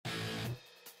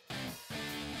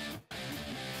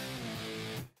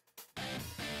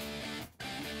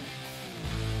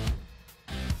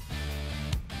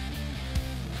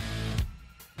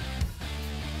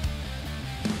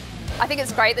I think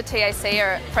it's great the TAC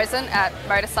are present at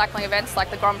motorcycling events like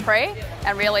the Grand Prix,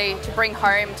 and really to bring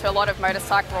home to a lot of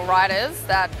motorcycle riders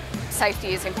that safety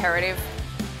is imperative.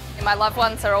 My loved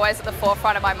ones are always at the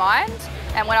forefront of my mind,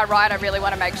 and when I ride I really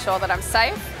want to make sure that I'm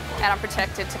safe and I'm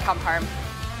protected to come home.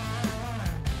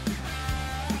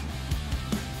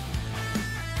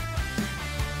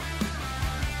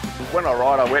 When I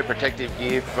ride, I wear protective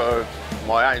gear for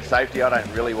my own safety. I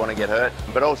don't really want to get hurt,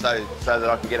 but also so that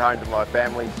I can get home to my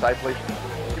family safely.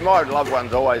 My loved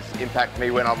ones always impact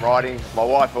me when I'm riding. My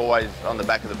wife always on the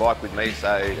back of the bike with me,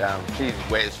 so she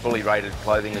wears fully rated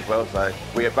clothing as well, so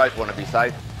we both want to be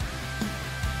safe.